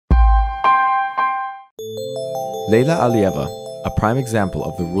Leyla Aliyeva, a prime example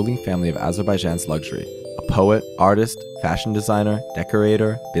of the ruling family of Azerbaijan's luxury, a poet, artist, fashion designer,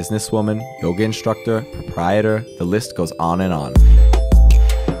 decorator, businesswoman, yoga instructor, proprietor, the list goes on and on.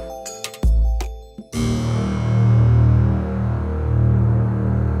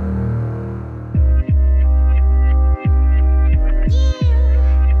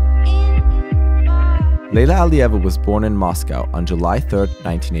 Leyla Aliyeva was born in Moscow on July 3,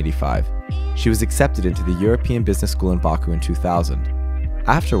 1985. She was accepted into the European Business School in Baku in 2000.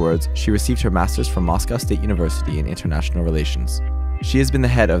 Afterwards, she received her master's from Moscow State University in International Relations. She has been the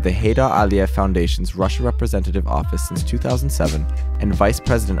head of the Heydar Aliyev Foundation's Russia Representative Office since 2007 and vice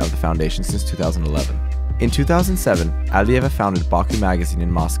president of the foundation since 2011. In 2007, Aliyeva founded Baku magazine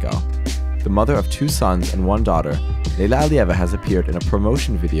in Moscow. The mother of 2 sons and 1 daughter, Leyla Aliyeva has appeared in a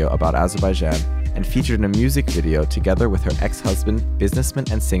promotion video about Azerbaijan and featured in a music video together with her ex-husband, businessman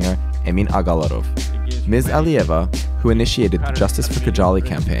and singer Emin Agalarov. Ms. Aliyeva, who initiated the Justice for Khojaly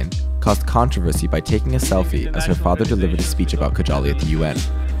campaign, caused controversy by taking a selfie as her father delivered a speech about Khojaly at the UN.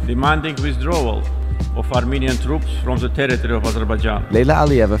 Demanding withdrawal of Armenian troops from the territory of Azerbaijan. Leyla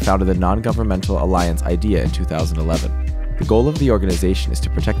Aliyeva founded the non-governmental alliance IDEA in 2011. The goal of the organization is to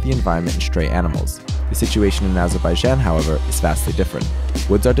protect the environment and stray animals. The situation in Azerbaijan, however, is vastly different.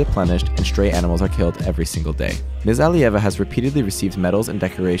 Woods are deplenished and stray animals are killed every single day. Ms. Aliyeva has repeatedly received medals and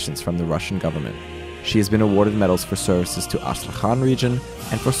decorations from the Russian government. She has been awarded medals for services to Astrakhan region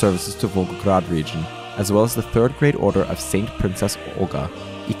and for services to Volgograd region, as well as the 3rd grade order of Saint Princess Olga,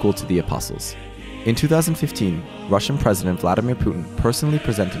 equal to the Apostles. In 2015, Russian President Vladimir Putin personally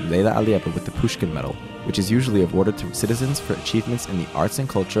presented Leyla Aliyeva with the Pushkin Medal, which is usually awarded to citizens for achievements in the arts and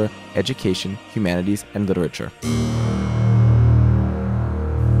culture, education, humanities, and literature.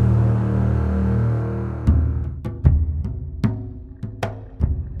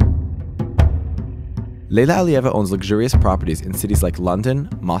 Leyla Aliyeva owns luxurious properties in cities like London,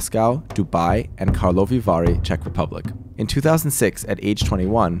 Moscow, Dubai, and Karlovy Vary, Czech Republic. In 2006, at age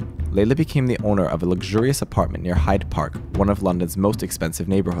 21, Leyla became the owner of a luxurious apartment near Hyde Park, one of London's most expensive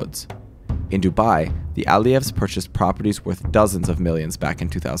neighborhoods. In Dubai, the Aliyevs purchased properties worth dozens of millions back in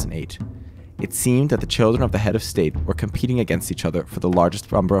 2008. It seemed that the children of the head of state were competing against each other for the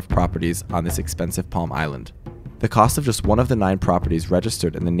largest number of properties on this expensive Palm Island. The cost of just one of the 9 properties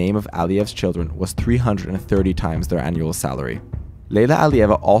registered in the name of Aliyev's children was 330 times their annual salary. Leyla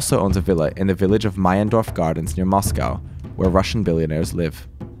Aliyeva also owns a villa in the village of Mayendorf Gardens near Moscow, where Russian billionaires live.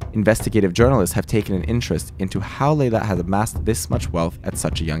 Investigative journalists have taken an interest into how Leyla has amassed this much wealth at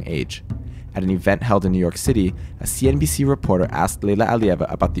such a young age. At an event held in New York City, a CNBC reporter asked Leyla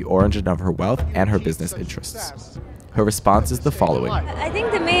Aliyeva about the origin of her wealth and her business interests. Her response is the following. I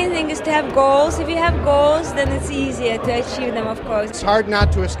think the main thing is to have goals. If you have goals, then it's easier to achieve them, of course. It's hard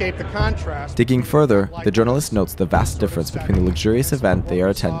not to escape the contrast. Digging further, the journalist notes the vast difference between the luxurious event they are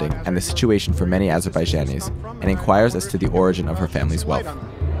attending and the situation for many Azerbaijanis, and inquires as to the origin of her family's wealth.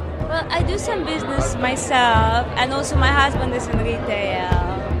 Well, I do some business myself, and also my husband is in retail.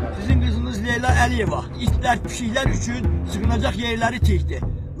 Sizin kızınız Leyla Aliyeva, itler pişikler üçün sığınacak yerleri tikdi.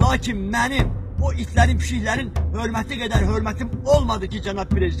 Lakin benim o itlerin pişiklerin hürmeti kadar hürmetim olmadı ki Cənab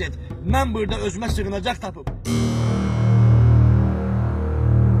Prezident. Ben burada özüme sığınacak tapıp.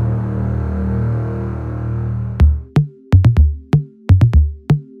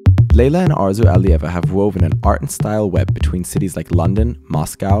 Leyla and Arzu Aliyeva have woven an art and style web between cities like London,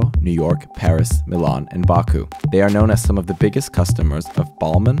 Moscow, New York, Paris, Milan, and Baku. They are known as some of the biggest customers of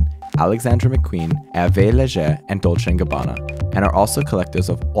Balmain, Alexandra McQueen, Hervé Leger, and Dolce & Gabbana, and are also collectors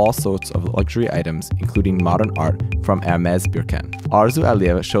of all sorts of luxury items, including modern art from Hermès Birkin. Arzu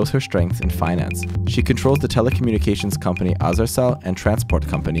Aliyeva shows her strengths in finance. She controls the telecommunications company Azercell and transport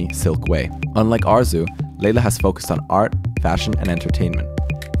company Silkway. Unlike Arzu, Leyla has focused on art, fashion, and entertainment.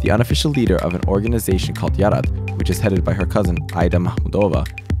 The unofficial leader of an organization called Yarat, which is headed by her cousin Aida Mahmudova,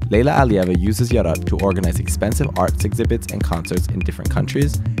 Leyla Aliyeva uses Yarat to organize expensive arts exhibits and concerts in different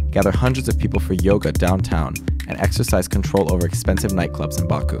countries, gather hundreds of people for yoga downtown, and exercise control over expensive nightclubs in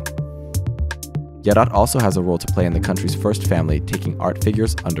Baku. Yarat also has a role to play in the country's first family taking art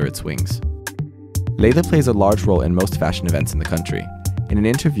figures under its wings. Leyla plays a large role in most fashion events in the country. In an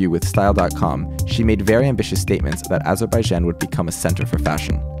interview with Style.com, she made very ambitious statements that Azerbaijan would become a center for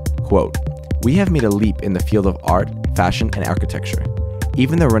fashion. Quote, "We have made a leap in the field of art, fashion, and architecture.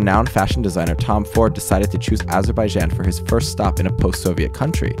 Even the renowned fashion designer Tom Ford decided to choose Azerbaijan for his first stop in a post-Soviet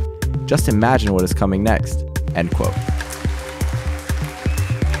country. Just imagine what is coming next." End quote.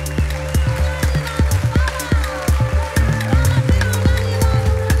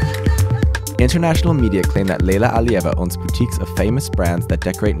 International media claim that Leyla Aliyeva owns boutiques of famous brands that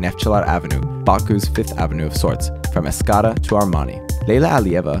decorate Neftçiler Avenue, Baku's 5th Avenue of sorts, from Escada to Armani. Leyla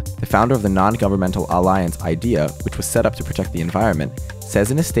Aliyeva, the founder of the non-governmental alliance IDEA, which was set up to protect the environment,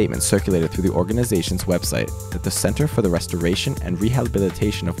 says in a statement circulated through the organization's website that the Center for the Restoration and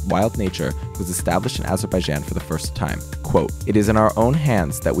Rehabilitation of Wild Nature was established in Azerbaijan for the first time. Quote, "It is in our own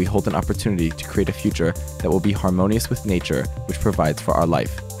hands that we hold an opportunity to create a future that will be harmonious with nature, which provides for our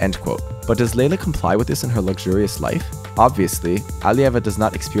life." End quote. But does Leyla comply with this in her luxurious life? Obviously, Aliyeva does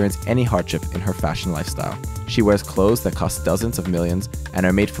not experience any hardship in her fashion lifestyle. She wears clothes that cost dozens of millions and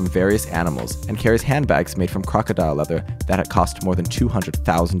are made from various animals, and carries handbags made from crocodile leather that had cost more than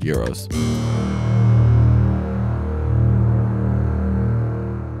 200,000 euros.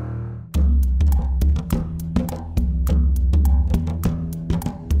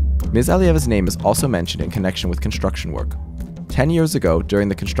 Ms. Aliyeva's name is also mentioned in connection with construction work. 10 years ago, during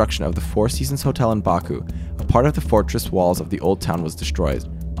the construction of the Four Seasons Hotel in Baku, a part of the fortress walls of the old town was destroyed,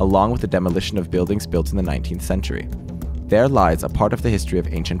 along with the demolition of buildings built in the 19th century. There lies a part of the history of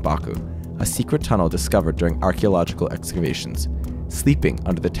ancient Baku, a secret tunnel discovered during archaeological excavations, sleeping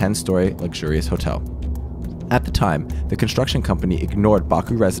under the 10-story luxurious hotel. At the time, the construction company ignored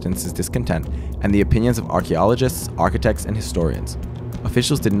Baku residents' discontent and the opinions of archaeologists, architects, and historians.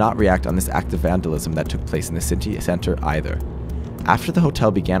 Officials did not react on this act of vandalism that took place in the city center either. After the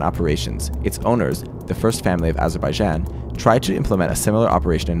hotel began operations, its owners, the first family of Azerbaijan, tried to implement a similar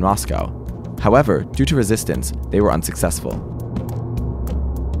operation in Moscow. However, due to resistance, they were unsuccessful.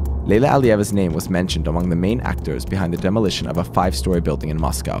 Leyla Aliyeva's name was mentioned among the main actors behind the demolition of a 5-story building in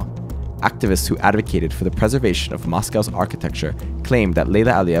Moscow. Activists who advocated for the preservation of Moscow's architecture claimed that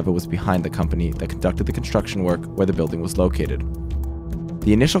Leyla Aliyeva was behind the company that conducted the construction work where the building was located.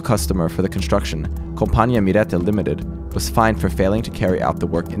 The initial customer for the construction, Compania Mirete Limited, was fined for failing to carry out the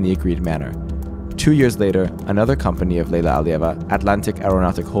work in the agreed manner. 2 years later, another company of Leyla Aliyeva, Atlantic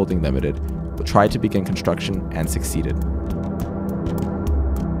Aeronautic Holding Limited, tried to begin construction and succeeded.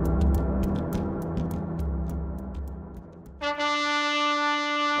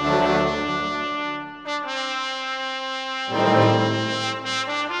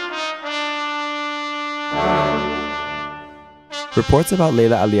 Reports about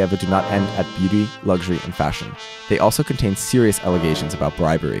Leyla Aliyeva do not end at beauty, luxury, and fashion. They also contain serious allegations about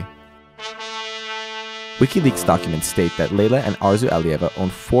bribery. WikiLeaks documents state that Leyla and Arzu Aliyeva own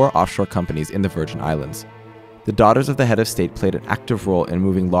 4 offshore companies in the Virgin Islands. The daughters of the head of state played an active role in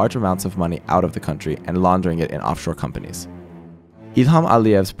moving large amounts of money out of the country and laundering it in offshore companies. Ilham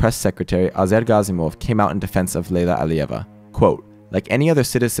Aliyev's press secretary Azer Gazimov came out in defense of Leyla Aliyeva. Quote, "Like any other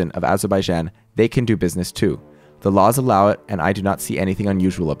citizen of Azerbaijan, they can do business too. The laws allow it, and I do not see anything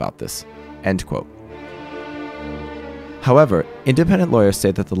unusual about this." End quote. However, independent lawyers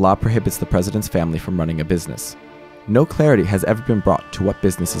say that the law prohibits the president's family from running a business. No clarity has ever been brought to what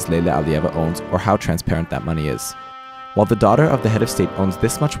businesses Leyla Aliyeva owns or how transparent that money is. While the daughter of the head of state owns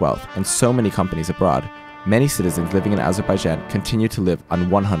this much wealth and so many companies abroad, many citizens living in Azerbaijan continue to live on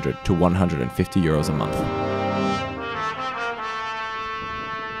 100 to 150 euros a month.